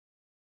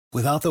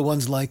Without the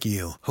ones like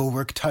you, who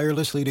work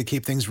tirelessly to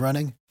keep things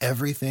running,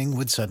 everything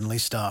would suddenly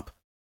stop.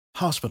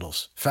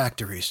 Hospitals,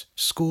 factories,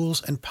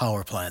 schools, and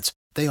power plants,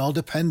 they all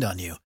depend on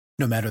you.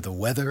 No matter the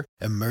weather,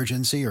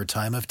 emergency, or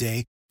time of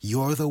day,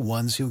 you're the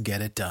ones who get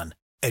it done.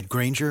 At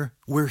Grainger,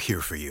 we're here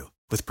for you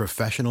with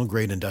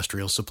professional-grade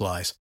industrial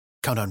supplies.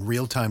 Count on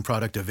real-time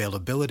product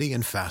availability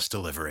and fast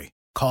delivery.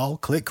 Call,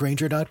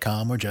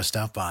 clickgrainger.com, or just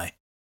stop by.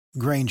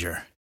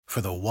 Grainger, for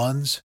the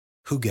ones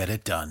who get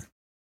it done.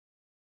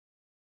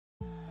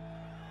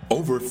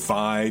 Over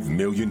 5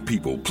 million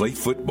people play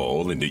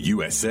football in the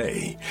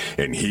USA,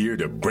 and here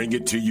to bring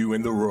it to you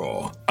in the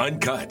raw,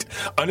 uncut,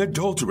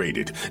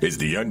 unadulterated is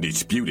the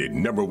undisputed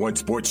 #1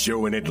 sports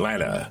show in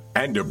Atlanta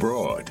and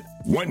abroad.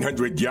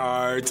 100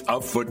 yards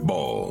of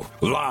football,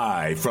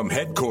 live from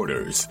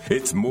headquarters.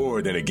 It's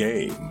more than a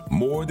game,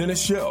 more than a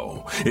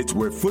show. It's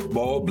where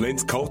football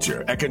blends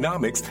culture,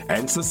 economics,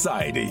 and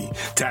society.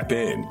 Tap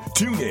in,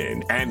 tune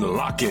in, and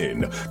lock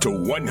in to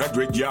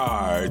 100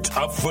 yards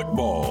of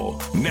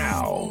football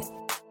now.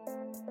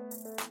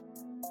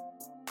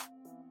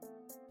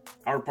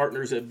 Our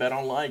partners at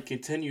BetOnline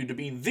continue to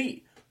be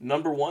the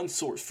 #1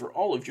 source for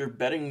all of your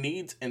betting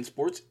needs and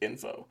sports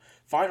info.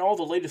 Find all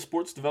the latest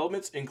sports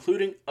developments,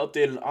 including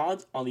updated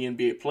odds on the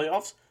NBA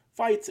playoffs,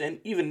 fights, and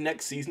even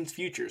next season's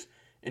futures.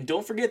 And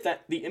don't forget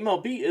that the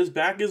MLB is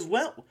back as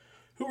well.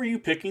 Who are you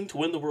picking to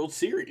win the World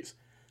Series?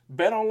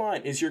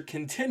 BetOnline is your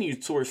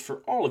continued source for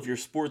all of your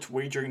sports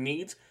wagering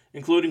needs,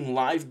 including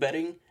live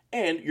betting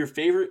and your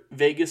favorite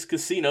Vegas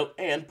casino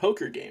and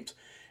poker games.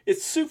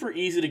 It's super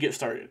easy to get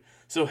started,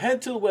 so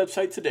head to the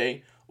website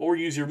today or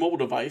use your mobile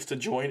device to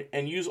join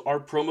and use our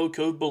promo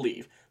code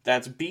BELIEVE,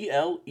 that's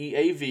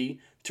BLEAV,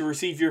 to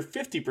receive your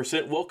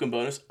 50% welcome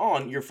bonus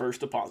on your first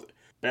deposit.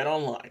 Bet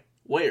online,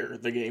 where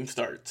the game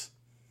starts.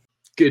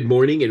 Good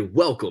morning and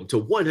welcome to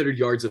 100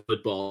 Yards of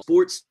Football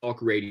Sports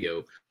Talk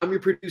Radio. I'm your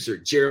producer,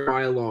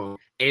 Jeremiah Long,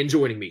 and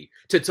joining me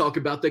to talk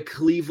about the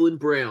Cleveland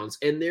Browns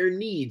and their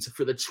needs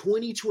for the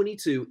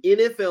 2022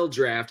 NFL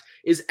Draft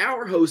is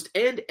our host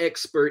and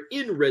expert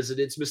in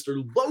residence,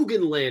 Mr.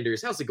 Logan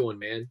Landers. How's it going,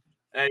 man?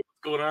 Hey,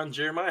 what's going on,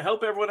 Jeremiah? I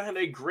hope everyone had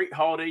a great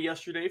holiday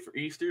yesterday for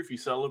Easter if you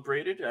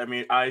celebrated. I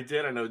mean, I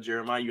did. I know,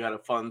 Jeremiah, you had a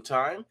fun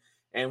time.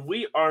 And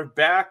we are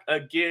back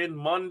again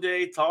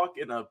Monday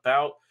talking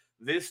about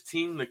this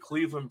team, the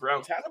Cleveland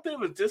Browns. Had a bit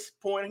of a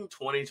disappointing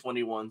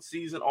 2021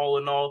 season, all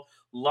in all.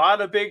 A lot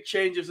of big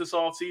changes this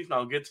offseason.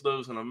 I'll get to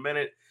those in a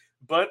minute.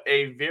 But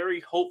a very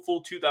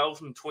hopeful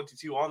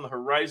 2022 on the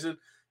horizon.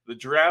 The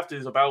draft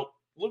is about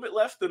a little bit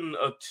less than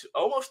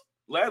almost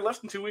less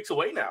than 2 weeks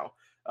away now.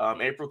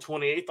 April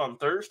 28th on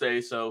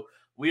Thursday. So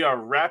we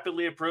are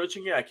rapidly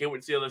approaching it. I can't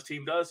wait to see how this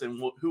team does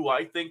and who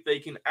I think they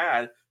can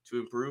add to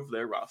improve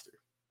their roster.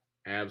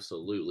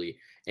 Absolutely.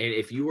 And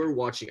if you are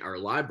watching our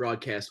live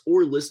broadcast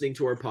or listening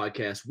to our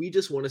podcast, we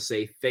just want to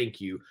say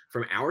thank you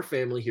from our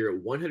family here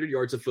at 100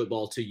 Yards of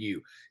Football to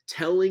you.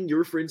 Telling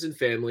your friends and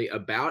family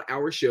about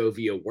our show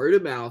via word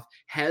of mouth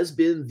has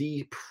been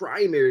the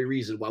primary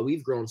reason why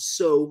we've grown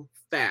so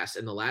fast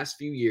in the last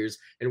few years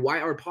and why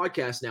our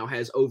podcast now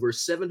has over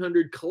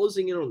 700,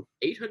 closing in on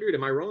 800.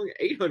 Am I wrong?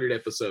 800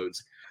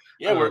 episodes.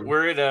 Yeah,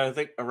 we're at I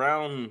think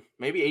around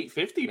maybe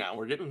 850 now.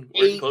 We're getting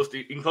close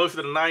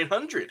to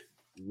 900.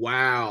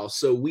 Wow.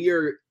 So we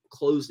are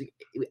closing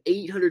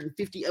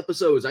 850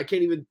 episodes. I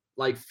can't even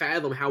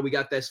fathom how we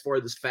got this far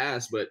this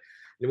fast, but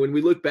when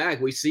we look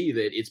back, we see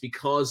that it's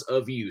because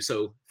of you.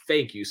 So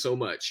thank you so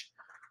much.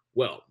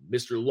 Well,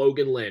 Mr.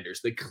 Logan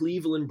Landers, the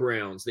Cleveland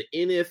Browns, the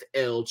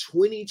NFL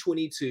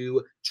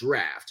 2022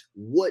 draft.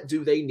 What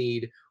do they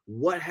need?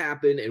 What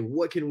happened? And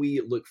what can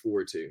we look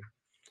forward to?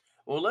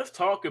 Well, let's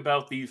talk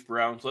about these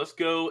Browns. Let's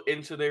go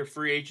into their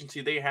free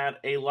agency. They had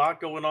a lot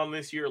going on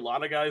this year. A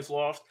lot of guys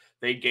lost.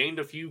 They gained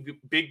a few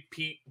big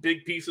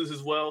pieces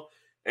as well.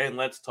 And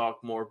let's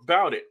talk more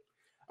about it.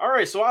 All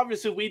right, so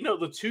obviously we know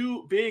the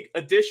two big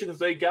additions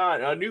they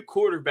got. A new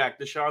quarterback,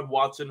 Deshaun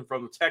Watson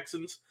from the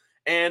Texans,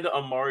 and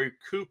Amari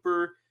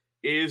Cooper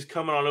is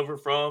coming on over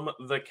from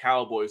the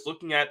Cowboys.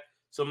 Looking at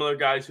some other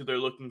guys who they're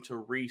looking to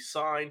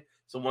re-sign,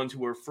 some ones who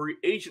were free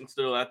agents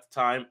still at the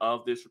time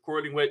of this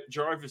recording with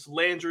Jarvis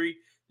Landry,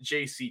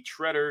 J.C.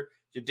 Treader,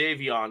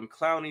 Jadeveon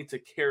Clowney,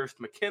 Takkarist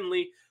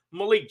McKinley,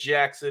 Malik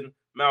Jackson,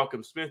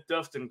 Malcolm Smith,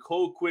 Dustin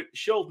Colquitt,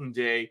 Sheldon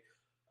Day.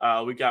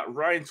 We got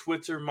Ryan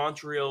Switzer,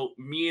 Montreal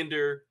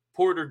Meander,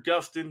 Porter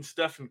Gustin,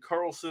 Stephen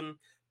Carlson,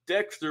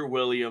 Dexter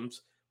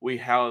Williams. We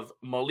have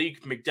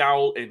Malik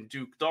McDowell and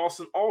Duke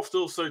Dawson, all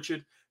still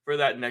searching for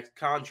that next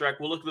contract.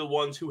 We'll look at the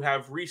ones who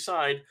have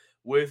re-signed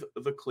with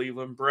the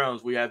Cleveland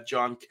Browns. We have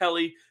John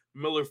Kelly,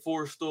 Miller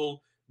Forstall,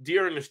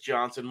 Dearness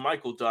Johnson,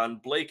 Michael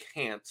Dunn, Blake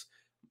Hance,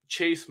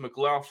 Chase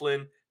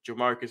McLaughlin,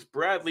 Jamarcus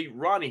Bradley,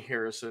 Ronnie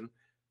Harrison.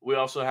 We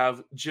also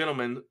have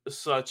gentlemen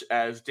such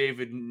as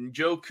David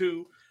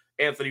Njoku,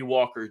 Anthony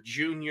Walker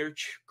Jr.,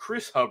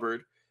 Chris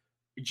Hubbard,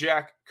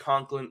 Jack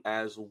Conklin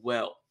as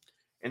well.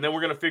 And then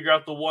we're going to figure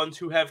out the ones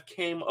who have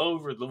came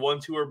over, the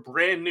ones who are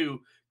brand new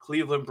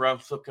Cleveland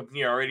Browns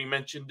company. I already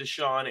mentioned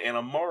Deshaun and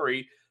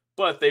Amari,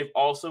 but they've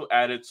also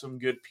added some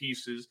good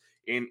pieces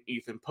in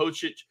Ethan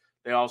Pocic,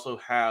 They also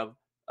have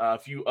a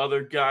few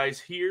other guys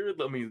here.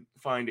 Let me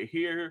find it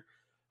here.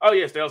 Oh,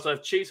 yes, they also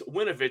have Chase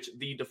Winovich,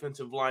 the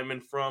defensive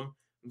lineman from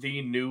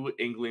the New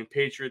England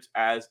Patriots,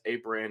 as a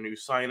brand new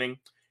signing.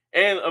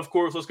 And, of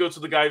course, let's go to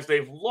the guys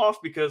they've lost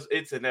because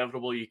it's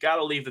inevitable. You got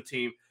to leave the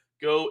team,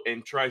 go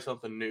and try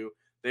something new.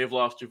 They've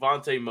lost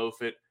Javonte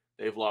Moffitt.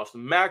 They've lost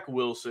Mack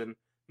Wilson,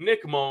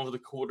 Nick Mullins, the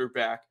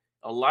quarterback.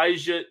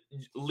 Elijah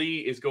Lee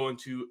is going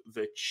to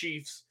the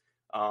Chiefs.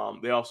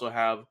 They also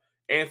have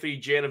Anthony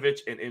Janovich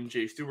and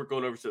MJ Stewart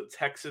going over to the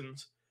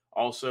Texans.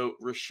 Also,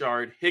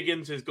 Rashard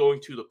Higgins is going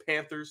to the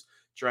Panthers,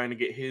 trying to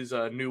get his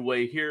new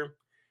way here.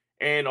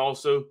 And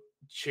also,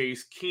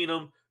 Chase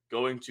Keenum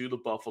going to the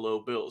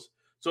Buffalo Bills.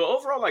 So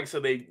overall, like I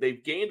said,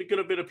 they've gained a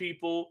good bit of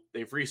people.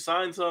 They've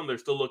re-signed some. They're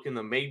still looking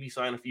to maybe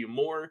sign a few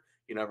more.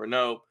 You never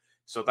know.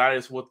 So that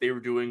is what they were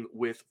doing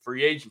with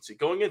free agency.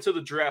 Going into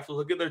the draft, let's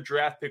look at their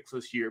draft picks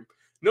this year.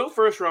 No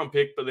first-round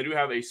pick, but they do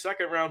have a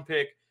second-round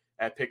pick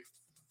at pick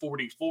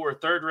 44,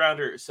 third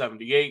rounder at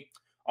 78.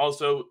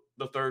 Also,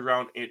 the third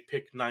round at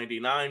pick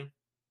 99.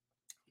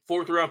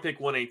 Fourth round pick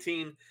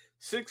 118.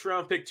 Sixth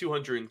round pick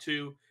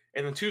 202.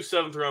 And then two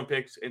seventh-round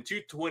picks in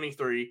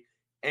 223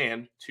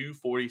 and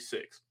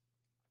 246.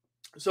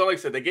 So, like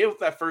I said, they gave up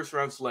that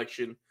first-round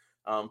selection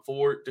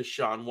for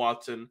Deshaun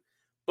Watson.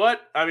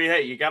 But, I mean,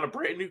 hey, you got a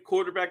brand new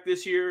quarterback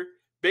this year.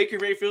 Baker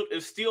Mayfield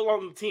is still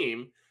on the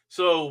team.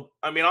 So,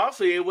 I mean,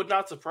 honestly, it would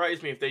not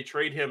surprise me if they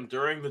trade him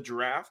during the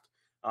draft.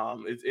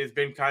 It's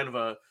been kind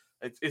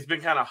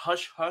of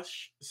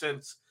hush-hush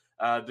since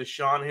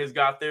Deshaun has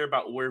got there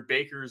about where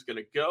Baker is going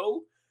to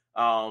go.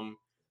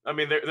 I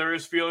mean, there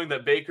is feeling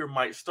that Baker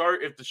might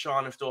start if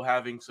Deshaun is still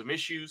having some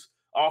issues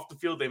off the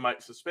field. They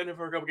might suspend him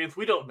for a couple games.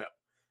 We don't know.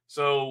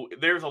 So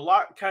there's a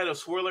lot kind of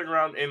swirling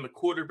around in the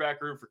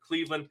quarterback room for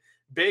Cleveland.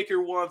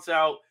 Baker wants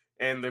out,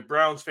 and the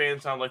Browns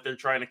fans sound like they're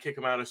trying to kick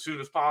him out as soon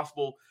as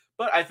possible.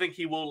 But I think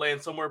he will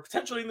land somewhere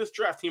potentially in this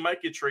draft. He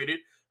might get traded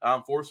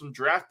for some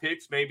draft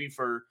picks, maybe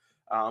for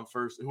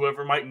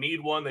whoever might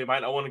need one. They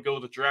might not want to go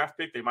with a draft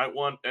pick. They might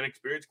want an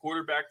experienced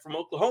quarterback from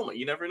Oklahoma.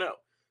 You never know.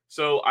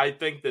 So I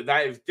think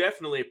that is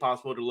definitely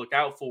possible to look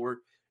out for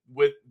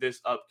with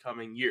this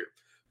upcoming year.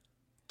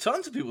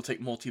 Tons of people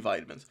take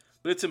multivitamins,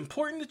 but it's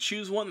important to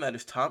choose one that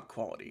is top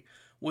quality.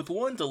 With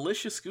one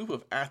delicious scoop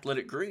of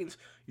Athletic Greens,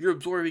 you're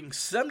absorbing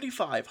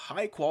 75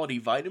 high-quality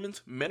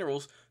vitamins,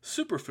 minerals,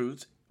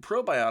 superfoods,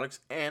 probiotics,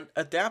 and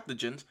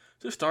adaptogens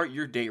to start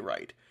your day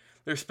right.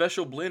 Their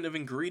special blend of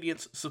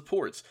ingredients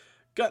supports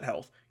gut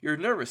health, your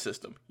nervous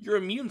system, your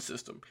immune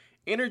system,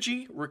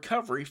 energy,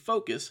 recovery,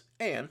 focus,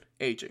 and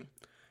aging.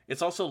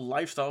 It's also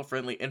lifestyle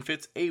friendly and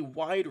fits a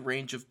wide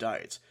range of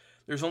diets.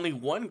 There's only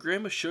 1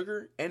 gram of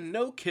sugar and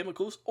no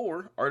chemicals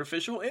or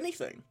artificial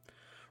anything.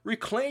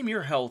 Reclaim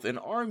your health and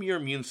arm your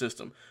immune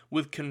system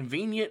with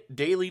convenient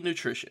daily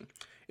nutrition.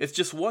 It's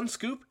just 1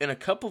 scoop in a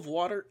cup of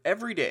water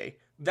every day.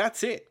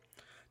 That's it.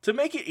 To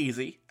make it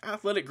easy,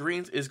 Athletic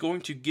Greens is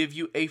going to give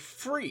you a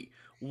free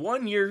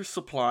 1-year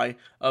supply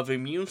of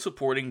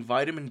immune-supporting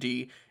vitamin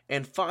D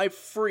and 5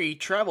 free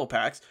travel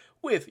packs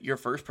with your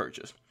first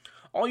purchase.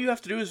 All you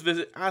have to do is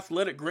visit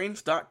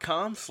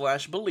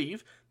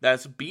athleticgreens.com/believe.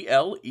 That's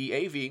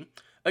BLEAV.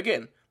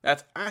 Again,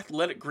 that's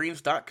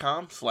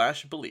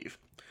athleticgreens.com/believe.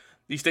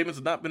 These statements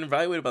have not been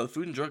evaluated by the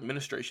Food and Drug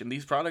Administration.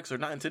 These products are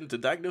not intended to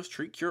diagnose,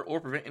 treat, cure,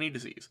 or prevent any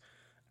disease.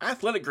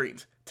 Athletic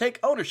Greens. Take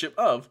ownership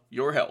of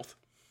your health.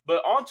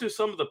 But on to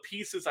some of the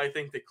pieces I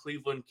think that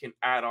Cleveland can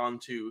add on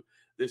to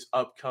this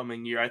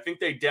upcoming year. I think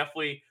they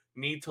definitely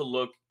need to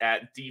look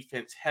at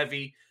defense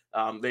heavy.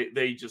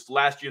 They just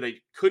last year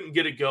they couldn't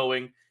get it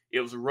going. It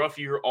was a rough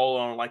year all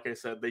on. Like I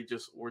said, they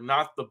just were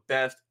not the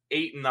best.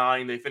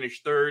 8-9. They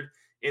finished third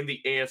in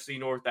the AFC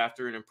North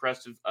after an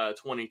impressive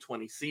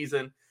 2020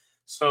 season.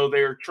 So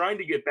they're trying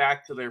to get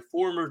back to their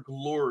former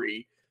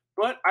glory.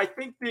 But I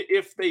think that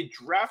if they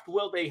draft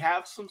well, they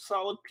have some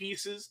solid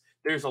pieces.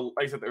 There's a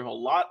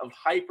lot of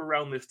hype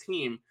around this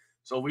team.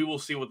 So we will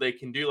see what they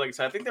can do. Like I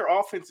said, I think their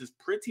offense is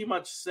pretty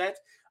much set.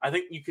 I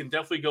think you can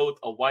definitely go with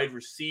a wide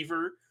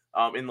receiver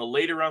in the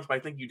later rounds, but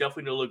I think you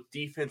definitely need to look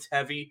defense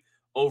heavy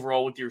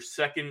overall with your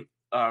second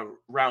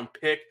round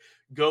pick.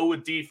 Go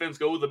with defense.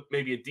 Go with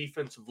maybe a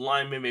defensive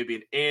lineman, maybe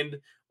an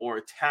end or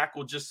a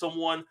tackle, just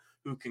someone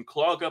who can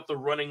clog up the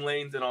running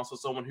lanes and also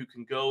someone who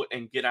can go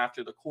and get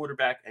after the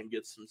quarterback and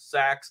get some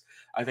sacks.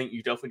 I think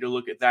you definitely need to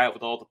look at that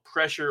with all the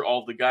pressure,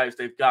 all the guys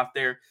they've got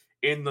there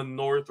in the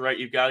North, right?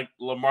 You've got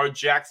Lamar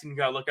Jackson you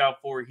got to look out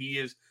for. He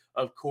is,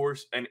 of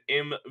course, an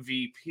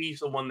MVP,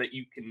 someone that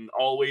you can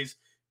always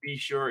be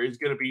sure is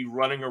going to be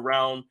running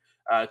around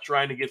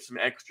trying to get some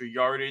extra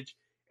yardage.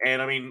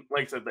 And, I mean,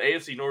 like I said, the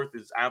AFC North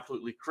is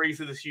absolutely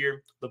crazy this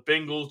year. The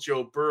Bengals,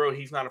 Joe Burrow,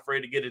 he's not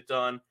afraid to get it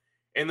done.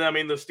 And then, I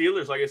mean, the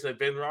Steelers, like I said,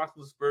 Ben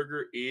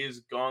Roethlisberger is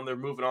gone. They're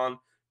moving on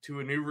to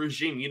a new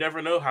regime. You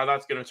never know how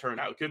that's going to turn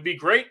out. It could be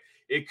great.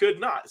 It could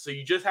not. So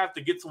you just have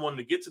to get someone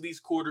to get to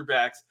these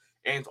quarterbacks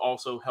and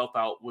also help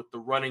out with the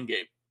running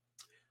game.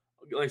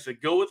 Like I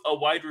said, go with a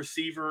wide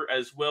receiver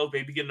as well.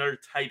 Maybe get another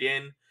tight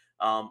end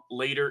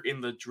later in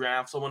the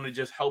draft. Someone to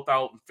just help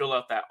out and fill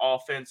out that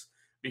offense.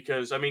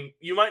 because, I mean,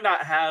 you might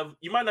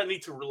not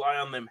need to rely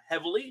on them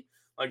heavily,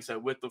 like I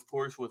said, with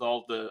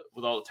all the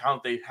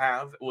talent they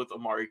have with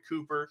Amari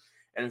Cooper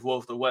and as well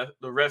as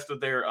the rest of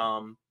their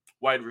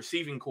wide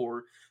receiving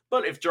core.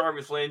 But if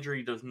Jarvis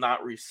Landry does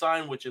not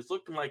re-sign, which is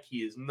looking like he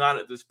is not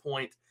at this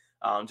point,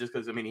 just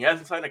because, I mean, he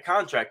hasn't signed a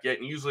contract yet,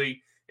 and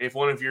usually if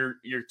one of your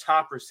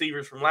top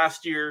receivers from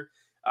last year,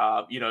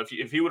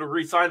 if he would have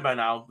re-signed by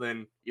now,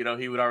 then,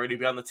 he would already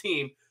be on the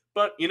team.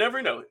 But you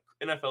never know.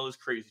 NFL is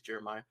crazy,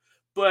 Jeremiah.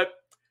 But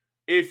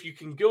if you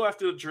can go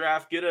after the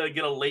draft, get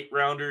a late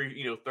rounder,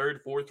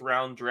 third, fourth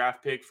round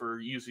draft pick for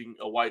using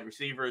a wide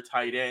receiver, a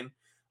tight end,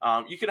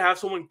 you can have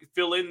someone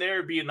fill in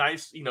there, be a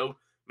nice,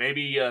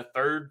 maybe a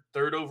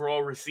third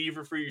overall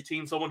receiver for your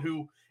team. Someone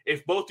who,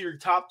 if both your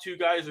top two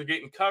guys are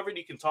getting covered,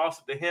 you can toss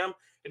it to him.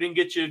 It didn't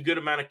get you a good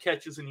amount of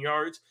catches and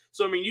yards.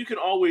 So, I mean, you can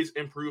always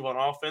improve on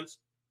offense.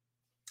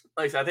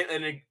 Like I said, I think they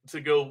need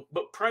to go,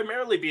 but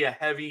primarily be a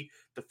heavy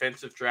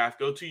defensive draft.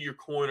 Go to your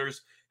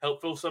corners,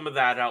 help fill some of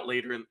that out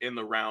later in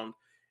the round.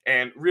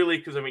 And really,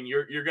 because, I mean,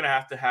 you're going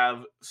to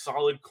have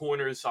solid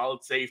corners,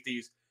 solid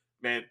safeties,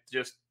 man,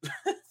 just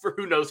for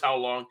who knows how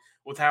long,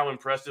 with how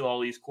impressive all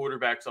these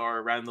quarterbacks are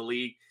around the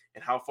league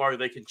and how far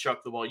they can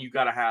chuck the ball. You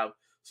got to have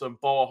some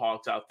ball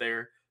hawks out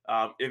there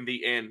in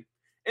the end.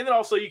 And then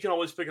also you can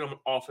always pick up an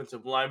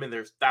offensive lineman.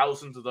 There's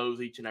thousands of those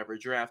each and every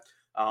draft.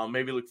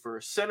 Maybe look for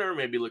a center,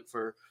 maybe look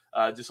for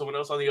just someone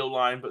else on the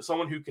O-line, but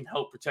someone who can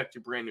help protect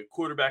your brand new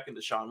quarterback in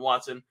Deshaun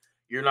Watson.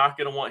 You're not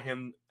going to want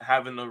him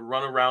having to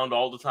run around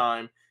all the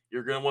time.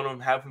 You're going to want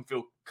to have him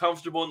feel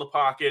comfortable in the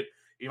pocket.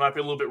 He might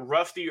be a little bit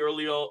rusty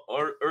early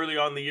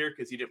on in the year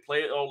because he didn't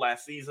play it all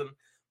last season.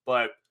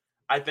 But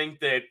I think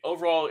that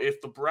overall,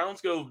 if the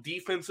Browns go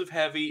defensive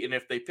heavy and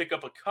if they pick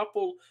up a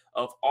couple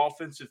of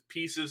offensive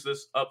pieces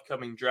this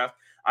upcoming draft,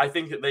 I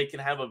think that they can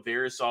have a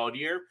very solid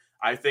year.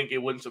 I think it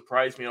wouldn't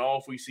surprise me at all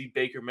if we see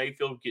Baker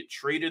Mayfield get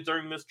traded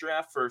during this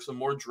draft for some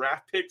more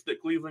draft picks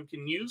that Cleveland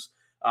can use,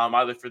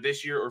 either for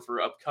this year or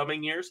for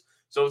upcoming years.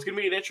 So it's going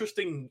to be an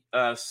interesting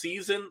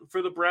season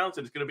for the Browns,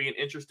 and it's going to be an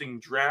interesting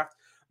draft.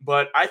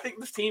 But I think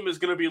this team is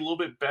going to be a little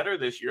bit better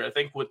this year. I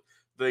think with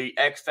the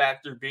X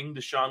factor being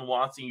Deshaun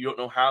Watson, you don't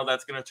know how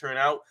that's going to turn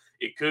out.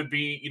 It could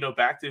be,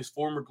 back to his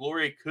former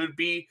glory. It could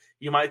be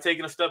he might have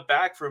taken a step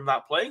back from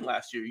not playing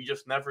last year. You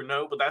just never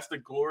know. But that's the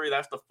glory.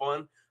 That's the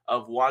fun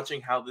of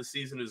watching how this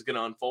season is going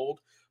to unfold.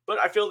 But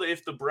I feel that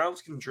if the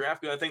Browns can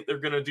draft, I think they're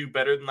going to do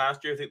better than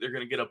last year. I think they're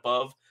going to get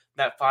above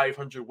that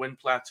 500 win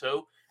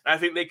plateau. And I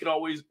think they could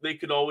always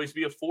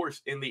be a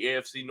force in the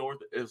AFC North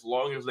as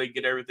long as they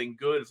get everything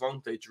good, as long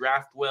as they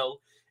draft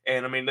well.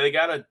 And, I mean, they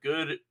got a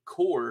good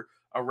core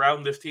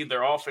around this team.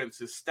 Their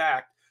offense is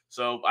stacked.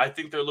 So I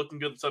think they're looking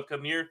good this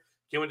upcoming year.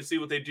 Can't wait to see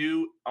what they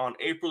do on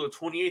April the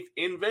 28th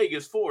in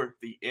Vegas for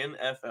the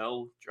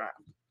NFL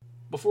Draft.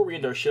 Before we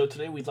end our show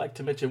today, we'd like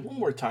to mention one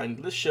more time,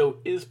 this show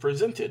is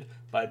presented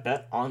by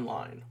Bet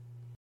Online.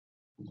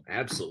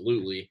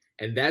 Absolutely.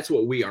 And that's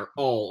what we are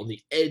all on the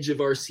edge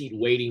of our seat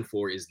waiting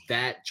for, is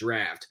that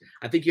draft.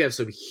 I think you have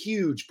some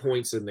huge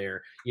points in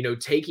there,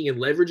 taking and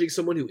leveraging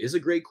someone who is a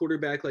great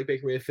quarterback like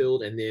Baker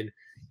Mayfield, and then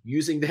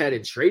using that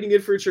and trading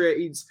it for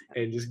trades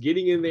and just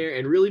getting in there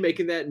and really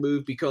making that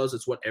move because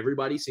it's what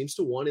everybody seems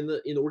to want in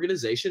the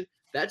organization.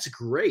 That's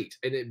great.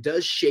 And it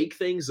does shake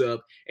things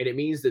up. And it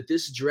means that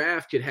this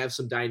draft could have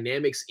some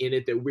dynamics in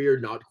it that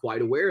we're not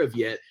quite aware of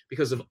yet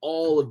because of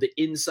all of the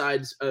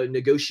inside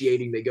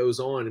negotiating that goes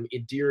on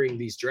during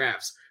these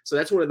drafts. So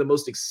that's one of the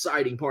most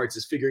exciting parts,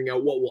 is figuring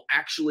out what will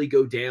actually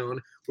go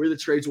down, where the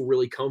trades will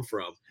really come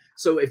from.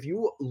 So if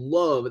you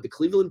love the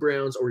Cleveland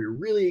Browns, or you're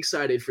really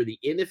excited for the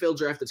NFL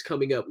draft that's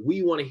coming up,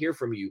 we want to hear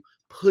from you.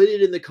 Put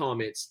it in the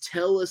comments.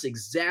 Tell us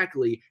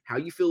exactly how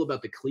you feel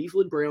about the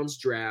Cleveland Browns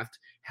draft,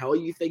 how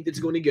you think that's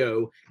going to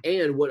go,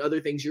 and what other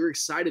things you're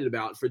excited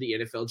about for the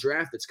NFL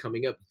draft that's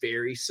coming up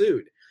very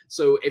soon.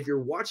 So if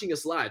you're watching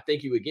us live,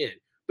 thank you again.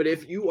 But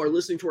if you are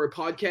listening to our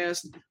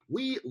podcast,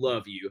 we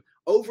love you.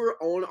 Over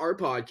on our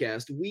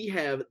podcast, we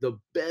have the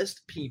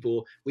best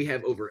people. We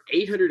have over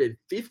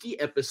 850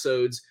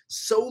 episodes,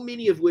 so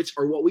many of which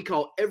are what we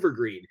call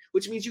evergreen,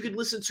 which means you can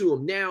listen to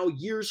them now,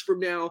 years from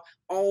now,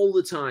 all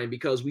the time,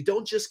 because we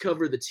don't just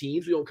cover the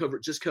teams. We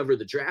don't just cover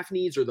the draft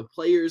needs or the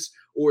players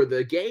or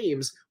the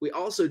games. We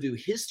also do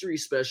history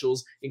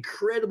specials,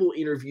 incredible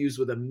interviews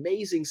with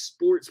amazing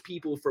sports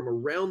people from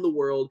around the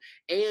world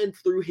and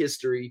through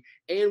history.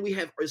 And we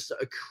have an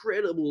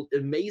incredible,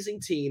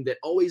 amazing team that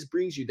always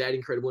brings you that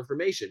incredible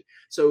information.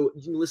 So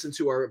you can listen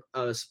to our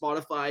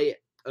Spotify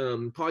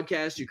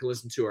podcast. You can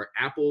listen to our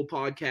Apple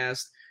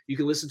podcast. You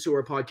can listen to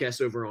our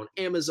podcast over on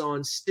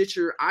Amazon,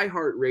 Stitcher,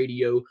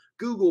 iHeartRadio,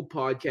 Google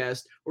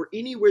Podcast, or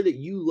anywhere that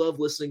you love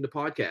listening to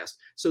podcasts.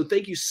 So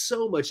thank you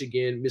so much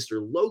again,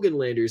 Mr. Logan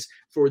Landers,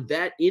 for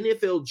that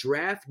NFL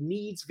Draft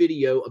Needs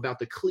video about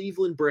the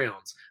Cleveland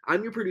Browns.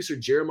 I'm your producer,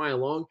 Jeremiah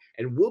Long,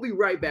 and we'll be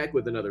right back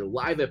with another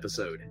live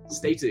episode.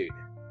 Stay tuned.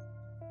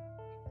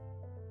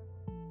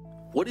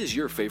 What is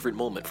your favorite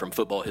moment from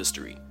football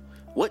history?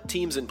 What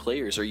teams and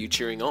players are you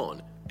cheering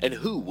on? And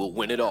who will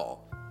win it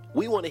all?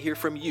 We want to hear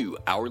from you,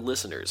 our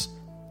listeners.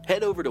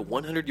 Head over to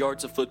 100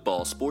 Yards of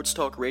Football Sports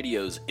Talk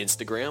Radio's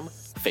Instagram,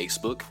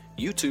 Facebook,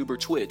 YouTube, or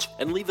Twitch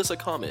and leave us a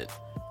comment.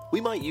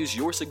 We might use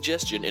your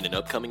suggestion in an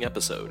upcoming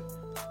episode.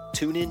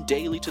 Tune in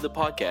daily to the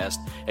podcast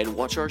and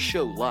watch our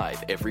show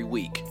live every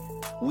week.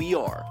 We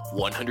are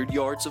 100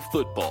 Yards of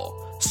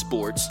Football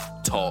Sports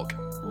Talk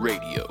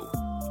Radio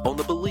on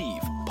the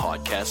Believe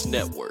Podcast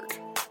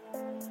Network.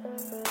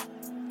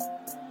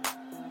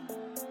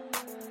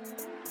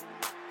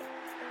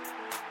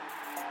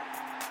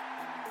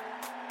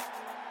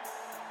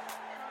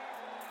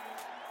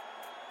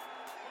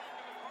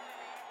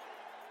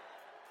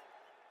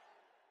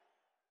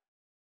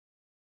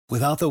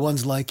 Without the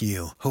ones like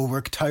you, who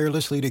work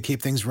tirelessly to keep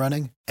things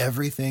running,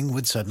 everything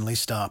would suddenly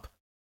stop.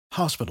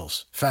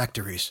 Hospitals,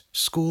 factories,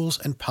 schools,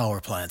 and power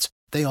plants,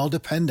 they all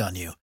depend on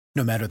you.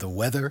 No matter the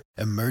weather,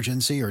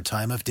 emergency, or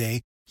time of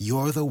day,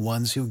 you're the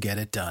ones who get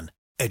it done.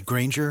 At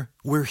Grainger,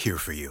 we're here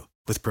for you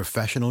with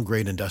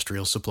professional-grade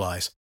industrial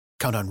supplies.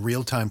 Count on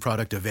real-time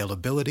product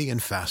availability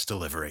and fast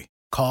delivery.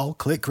 Call,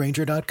 click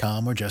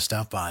Grainger.com, or just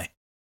stop by.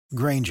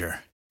 Grainger,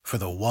 for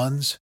the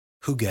ones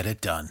who get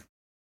it done.